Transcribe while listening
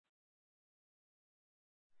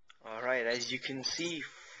Alright, as you can see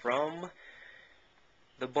from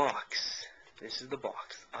the box, this is the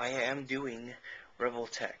box. I am doing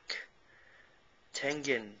Revoltech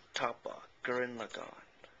Tengen Toppa Gurren Lagann.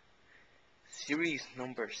 Series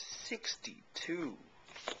number 62.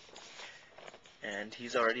 And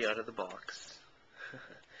he's already out of the box.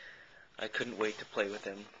 I couldn't wait to play with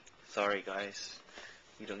him. Sorry guys,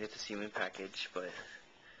 you don't get to see him in package, but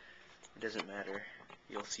it doesn't matter.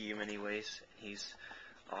 You'll see him anyways. He's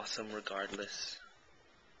awesome regardless,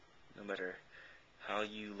 no matter how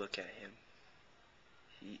you look at him.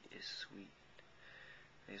 He is sweet.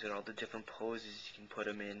 These are all the different poses you can put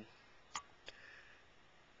him in.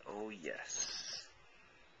 Oh yes,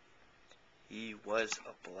 he was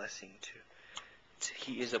a blessing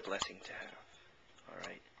he is a blessing to have.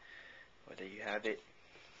 Alright, well, there you have it.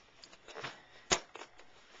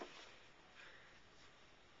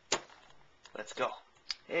 Let's go.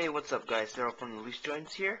 Hey, what's up guys, Daryl from the Loose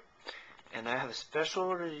Joints here, and I have a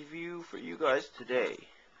special review for you guys today.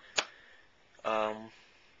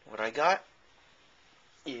 What I got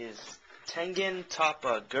is Tengen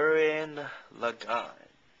Toppa Gurren Lagann.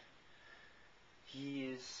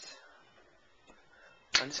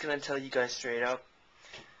 I'm just gonna tell you guys straight up,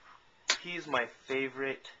 he's my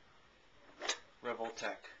favorite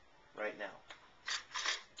Revoltech right now.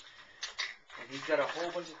 And he's got a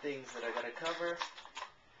whole bunch of things that I gotta cover.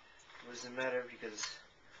 It doesn't matter because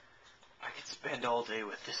I could spend all day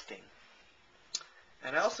with this thing.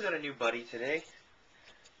 And I also got a new buddy today.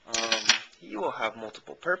 He will have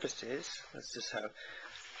multiple purposes. Let's just have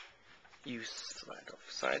you slide off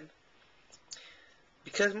the side.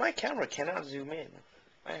 Because my camera cannot zoom in,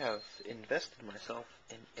 I have invested myself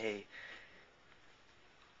in a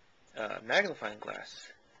magnifying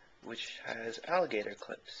glass which has alligator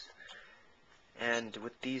clips. And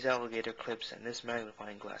with these alligator clips and this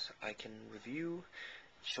magnifying glass, I can review,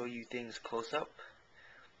 show you things close up,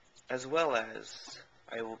 as well as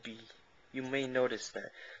you may notice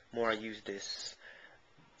that more I use this,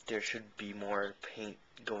 there should be more paint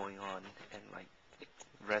going on and like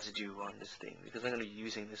residue on this thing, because I'm going to be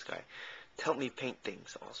using this guy to help me paint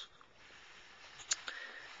things also.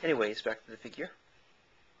 Anyways, back to the figure.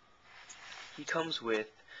 He comes with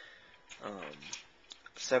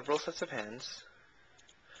several sets of hands.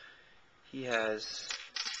 He has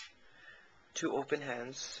two open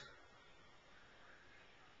hands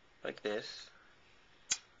like this.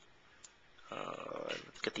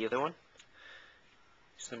 Let's get the other one.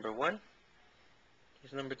 Here's number one.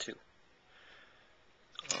 Here's number two.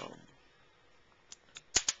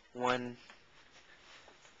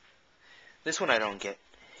 This one I don't get.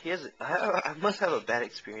 He has. I must have a bad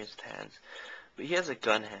experience with hands, but he has a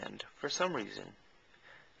gun hand for some reason.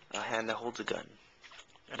 A hand that holds a gun.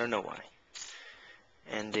 I don't know why.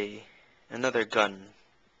 And another gun,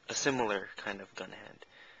 a similar kind of gun hand,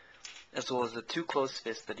 as well as the two closed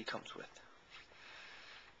fists that he comes with.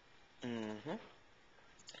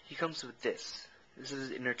 He comes with this. This is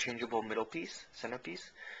his interchangeable middle piece,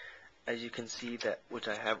 centerpiece. As you can see, that which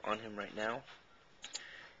I have on him right now.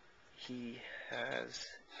 He has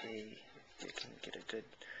if you can get a good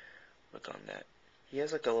look on that. He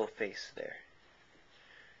has like a little face there.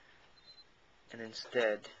 And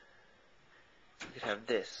instead, you could have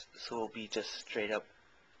this, so it'll be just straight up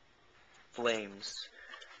flames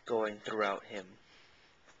going throughout him,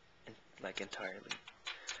 like entirely.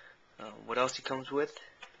 What else he comes with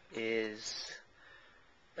is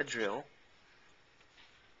a drill.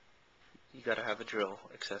 You gotta have a drill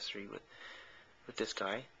accessory with this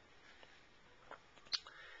guy,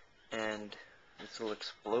 and this little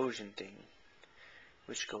explosion thing,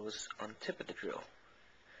 which goes on the tip of the drill.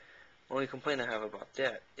 Only complaint I have about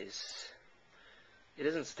that is it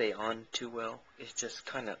doesn't stay on too well. It's just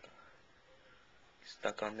kind of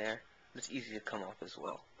stuck on there. It's easy to come off as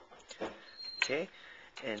well. Okay,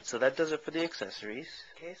 and so that does it for the accessories.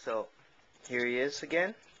 Okay, so here he is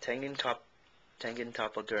again, Tengen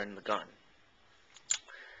Toppa Gurren Lagann.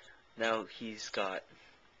 Now he's got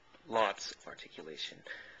lots of articulation.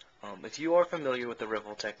 If you are familiar with the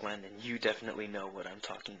Revoltech line, then you definitely know what I'm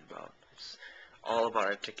talking about. It's all about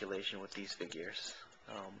articulation with these figures.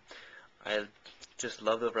 I just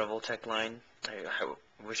love the Revoltech line. I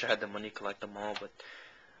wish I had the money to collect them all, but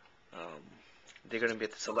they're going to be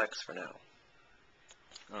at the selects for now.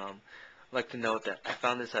 I'd like to note that I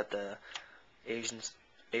found this at the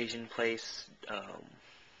Asian place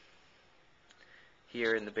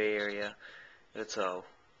here in the Bay Area. It's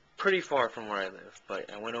pretty far from where I live,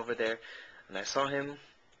 but I went over there and I saw him,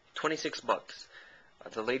 26 bucks.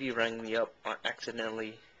 The lady rang me up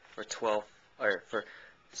accidentally for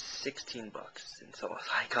 16 bucks, and so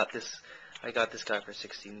I got this I got this guy for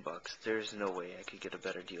 16 bucks. There's no way I could get a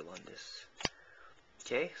better deal on this.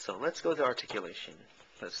 Okay, so let's go to articulation.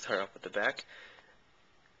 Let's start off with the back.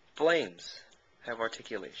 Flames have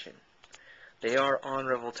articulation. They are on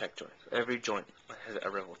Revoltech joints. Every joint has a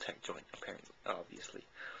Revoltech joint, apparently, obviously.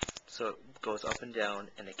 So it goes up and down,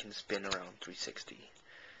 and it can spin around 360.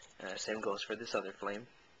 Same goes for this other flame.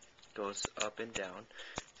 Goes up and down,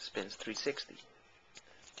 spins 360.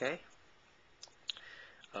 Okay?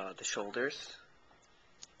 The shoulders,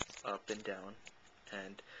 up and down,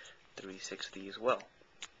 and 360 as well.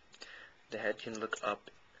 The head can look up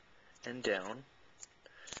and down,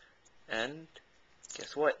 and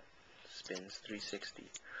guess what? Spins 360.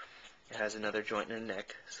 It has another joint in the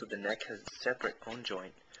neck, so the neck has a separate own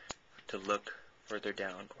joint to look further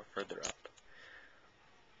down or further up.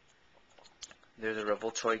 There's a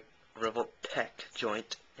Revoltech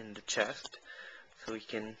joint in the chest, so we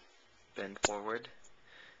can bend forward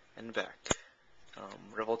and back.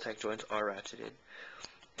 Revoltech joints are ratcheted,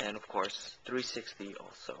 and of course 360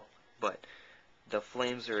 also, but the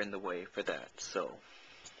flames are in the way for that. So,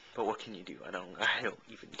 but what can you do? I don't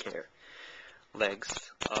even care.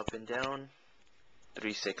 Legs up and down,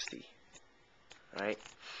 360. Right?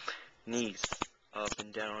 Knees up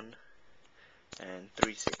and down, and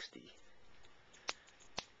 360.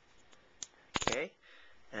 Okay?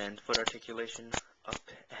 And foot articulation up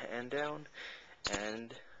and down,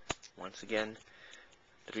 and once again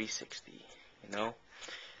 360. You know?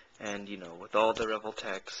 And you know, with all the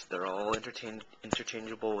Revoltechs, they're all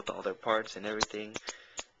interchangeable with all their parts and everything.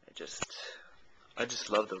 I just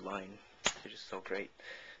love the line. They're just so great.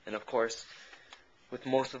 And of course, with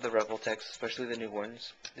most of the Revoltechs, especially the new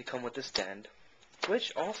ones, they come with a stand,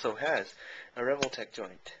 which also has a Revoltech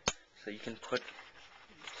joint. So you can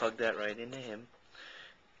plug that right into him,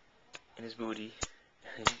 in his booty,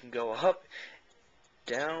 and you can go up,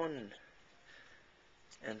 down,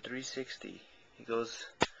 and 360. He goes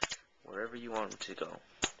wherever you want him to go.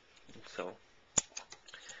 And so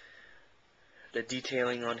the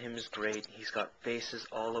detailing on him is great. He's got faces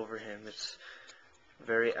all over him. It's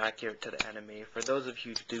very accurate to the anime. For those of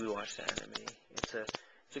you who do watch the anime, it's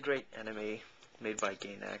a great anime made by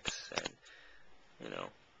Gainax, and you know,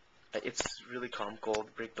 it's really comical.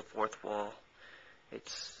 Break the fourth wall.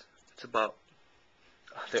 It's about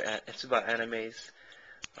animes.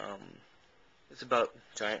 It's about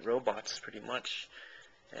giant robots, pretty much,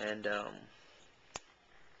 and I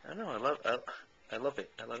don't know. I love it.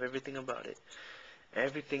 I love everything about it.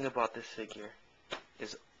 Everything about this figure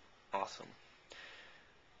is awesome.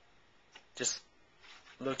 Just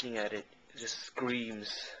looking at it just screams,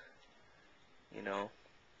 you know,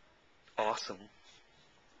 awesome.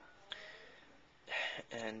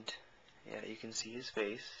 And yeah, you can see his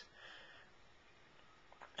face,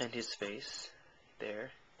 and his face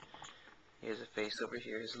there. He has a face over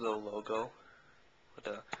here, his little logo with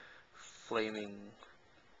a flaming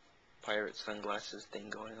pirate sunglasses thing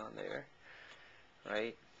going on there,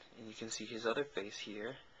 right? And you can see his other face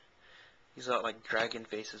here. He's got like dragon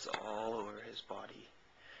faces all over his body.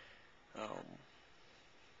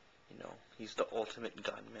 You know, he's the ultimate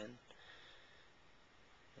gunman.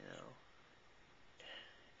 You know,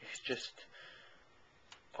 he's just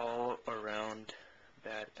all around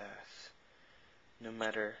badass, no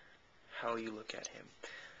matter how you look at him.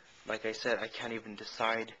 Like I said, I can't even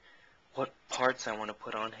decide what parts I want to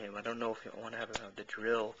put on him. I don't know if I want to have him have the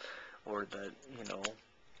drill or the, you know,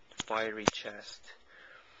 fiery chest.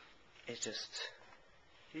 He's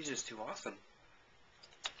just too awesome.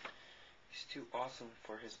 He's too awesome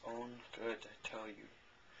for his own good, I tell you.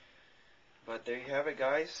 But there you have it,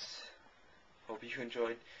 guys. Hope you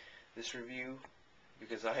enjoyed this review,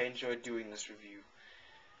 because I enjoyed doing this review,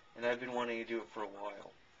 and I've been wanting to do it for a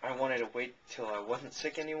while. I wanted to wait till I wasn't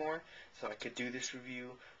sick anymore so I could do this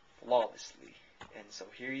review flawlessly. And so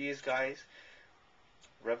here he is, guys.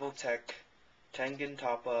 Revoltech Tengen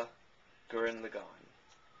Toppa Gurren Lagann.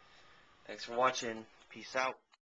 Thanks for watching. Peace out.